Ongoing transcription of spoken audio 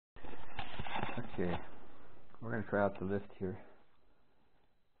Okay, we're going to try out the lift here.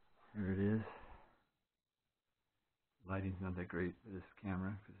 Here it is. Lighting's not that great for this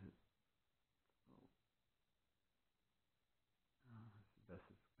camera because it's the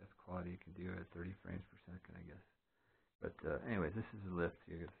best quality you can do at 30 frames per second, I guess. But anyways, this is the lift.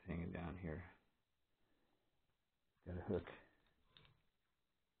 It's hanging down here. Got a hook.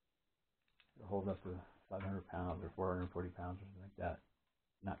 It'll hold up to 500 pounds or 440 pounds or something like that,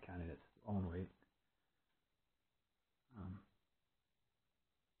 not counting its own weight.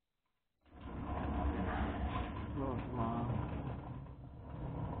 Rolls along.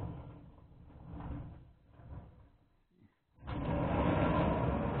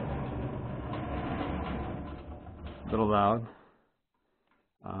 A little loud.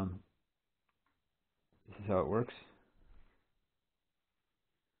 This is how it works.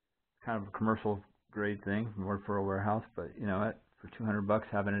 Kind of a commercial grade thing, more for a warehouse, but you know what? For $200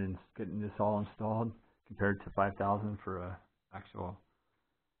 having it and getting this all installed compared to $5,000 for a actual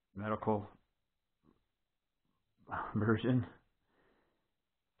medical version,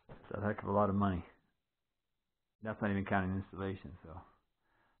 it's a heck of a lot of money. That's not even counting installation. So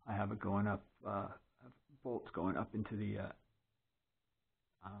I have it going up, bolts going up into the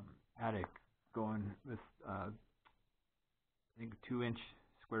attic, going with I think 2-inch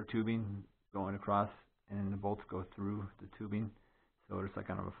square tubing going across, and the bolts go through the tubing, so it's like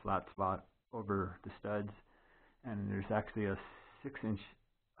kind of a flat spot over the studs. And there's actually a 6-inch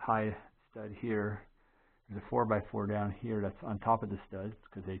high stud here. There's a 4x4 down here that's on top of the studs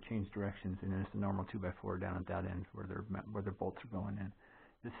because they change directions, and there's a normal 2x4 down at that end where their bolts are going in.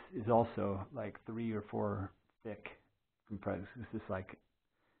 This is also like 3 or 4 thick compressed. This is like,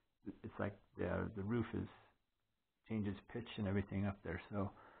 it's like the roof changes pitch and everything up there.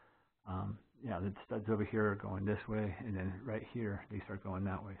 So yeah, the studs over here are going this way, and then right here they start going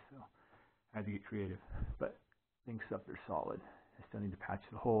that way. So I had to get creative, but things up there solid. I still need to patch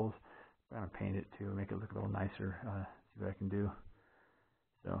the holes. I'm gonna paint it too, make it look a little nicer. See what I can do.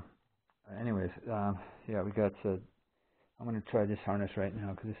 So anyways, yeah, we got I'm going to try this harness right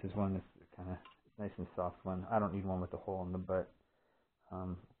now because this is one that's kind of nice and soft one. I don't need one with a hole in the butt.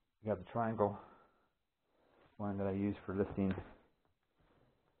 We got the triangle one that I use for lifting.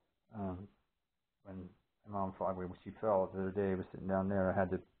 When my mom fell, when she fell the other day, I was sitting down there. I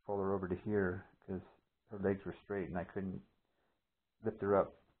had to pull her over to here because her legs were straight and I couldn't lift her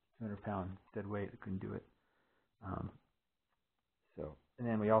up. 200-pound dead weight. I couldn't do it. So, and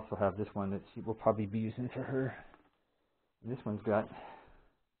then we also have this one that she will probably be using for her. And this one's got,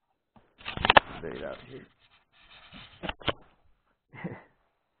 lay it out here.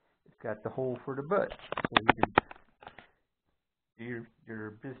 It's got the hole for the butt, so you can do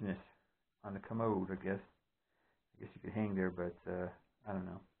your business on the commode. I guess you could hang there, but I don't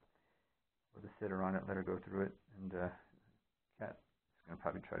know. We'll just sit her on it, let her go through it, and cat is gonna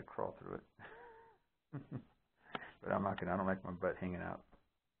probably try to crawl through it. But I'm not gonna. I don't like my butt hanging out.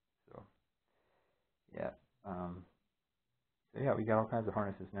 So yeah. So yeah, we got all kinds of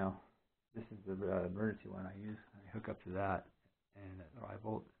harnesses now. This is the emergency one I use. I hook up to that and a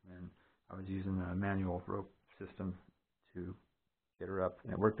 5-volt, and I was using a manual rope system to get her up,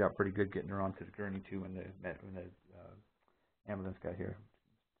 and it worked out pretty good getting her onto the gurney too when the ambulance got here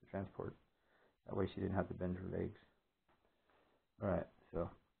to transport. That way she didn't have to bend her legs. All right, so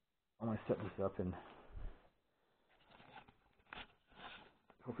I'm going to set this up, and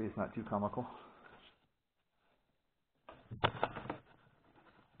hopefully it's not too comical.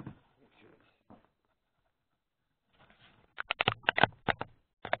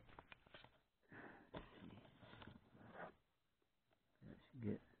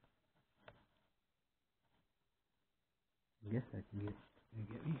 I guess I can get. Can you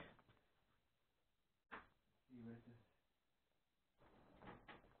get me? See where it is?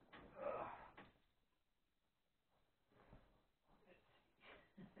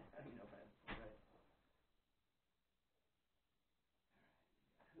 I don't know if that's right.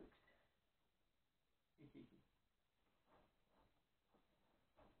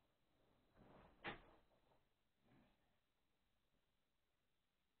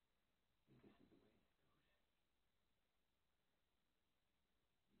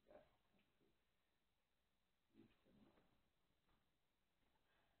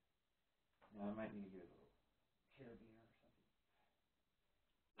 Now I might need to get a little carabiner or something.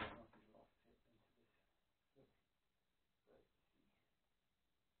 I don't know if these will all fit into this hook, but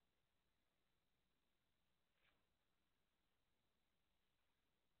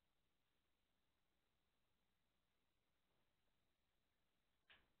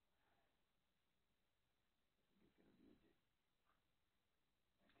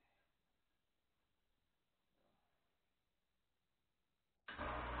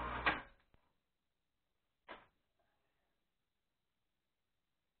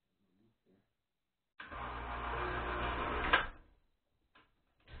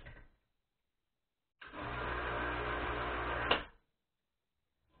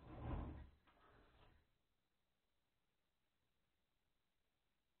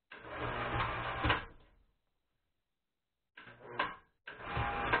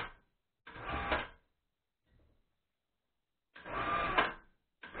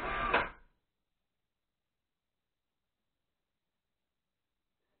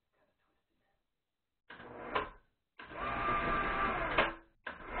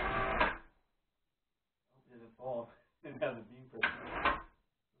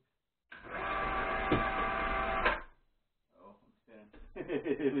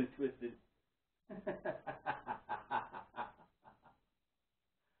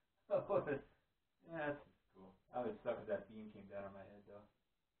Yeah, that's cool. I was stuck as that beam came down on my head, though.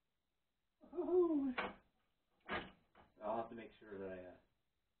 Woohoo! So I'll have to make sure that I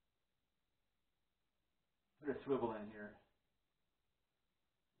put a swivel in here,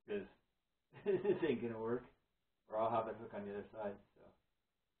 because this ain't gonna work, or I'll have it hook on the other side. So,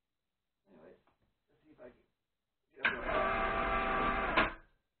 anyways, let's see if I can get over that.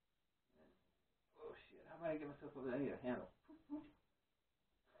 Oh shit! How am I gonna get myself over there? I need a handle.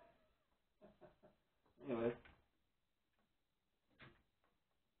 Anyway.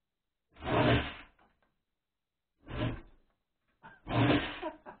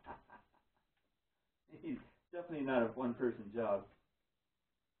 He's definitely not a one-person job.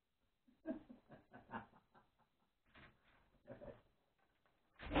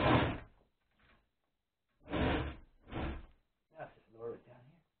 Now just lower it down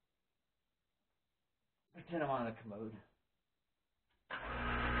here. Pretend I'm on a commode.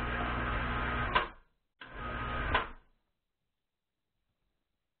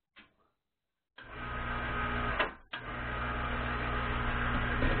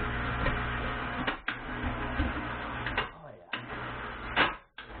 Oh yeah.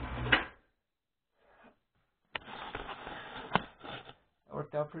 That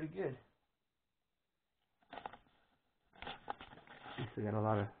worked out pretty good. We got a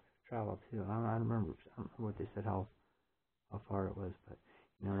lot of travel too. I don't remember what they said how far it was, but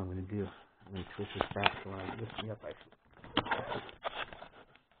you know what I'm gonna do? I'm gonna twist this back so when I lift me up actually.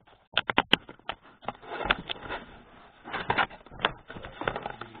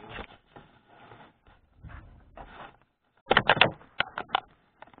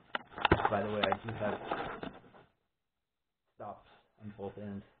 By the way, I do have stops on both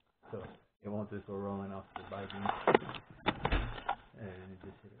ends, so it won't just go rolling off the bike. And it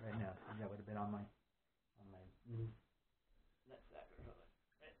just hit it right now. So that would have been on my nut sack or something.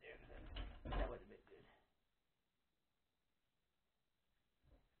 Right there. That would have been good.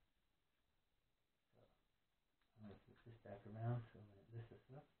 I'm gonna flip this back around so when it lifts us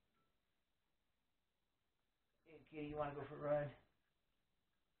up. Hey kitty, you wanna go for a ride?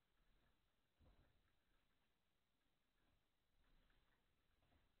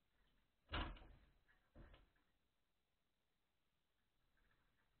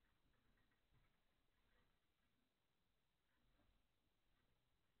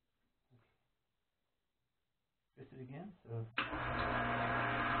 Twist it again, so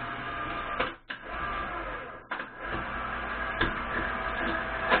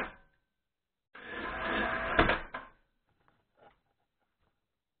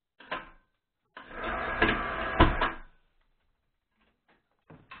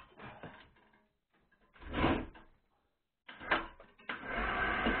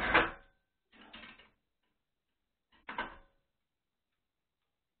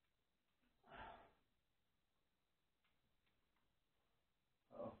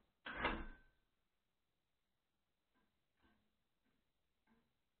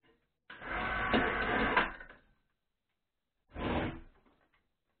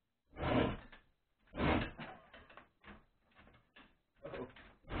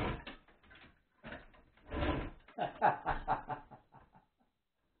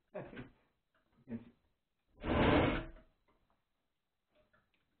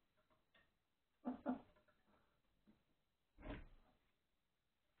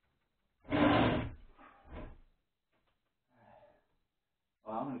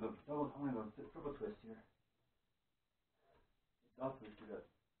well, I'm gonna go triple twist here. I'll twist it up.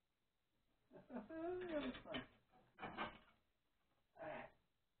 That was fun. Alright.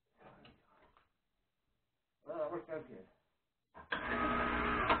 Well, that worked out good.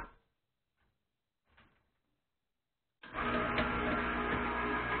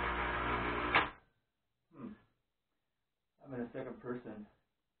 I'm in a second person.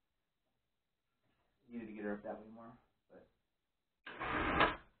 Needed to get her up that way more, but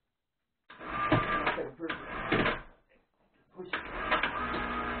second person. Push it.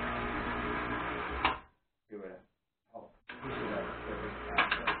 Give it a help. Push it up.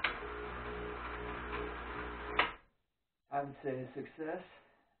 I would say a success.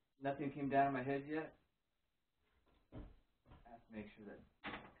 Nothing came down on my head yet. I have to make sure that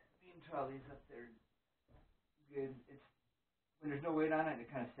beam trolley's up there good. It's when there's no weight on it, it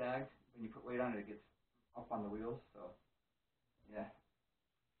kind of sags. When you put weight on it, it gets up on the wheels. So, yeah.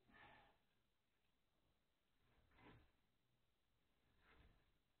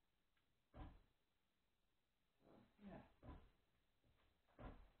 Yeah.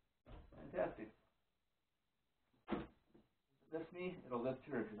 Fantastic. If it lifts me, it'll lift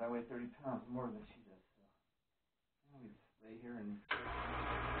her because I weigh 30 pounds more than she does. So, we just lay here and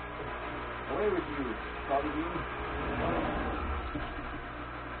away with you, Bobby Bean.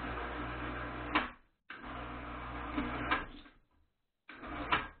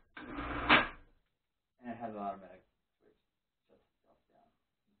 And it has an automatic switch. Shuts itself down.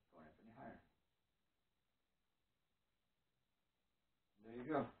 It's going up any higher. There you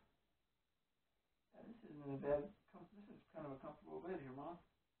go. Yeah, this isn't a bad. This is kind of a comfortable bed here, Mom.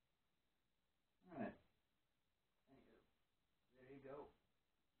 All right. There you go.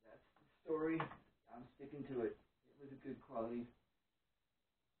 That's the story. I'm sticking to it. It was a good quality.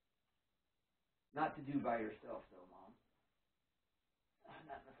 Not to do by yourself, though, Mom. Not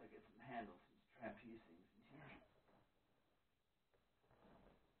unless I get some handles, some trapeze things in here.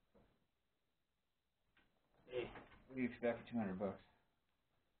 Hey, what do you expect for $200?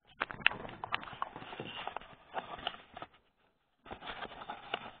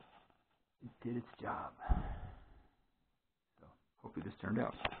 It did its job. So, hopefully this turned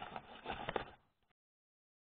out.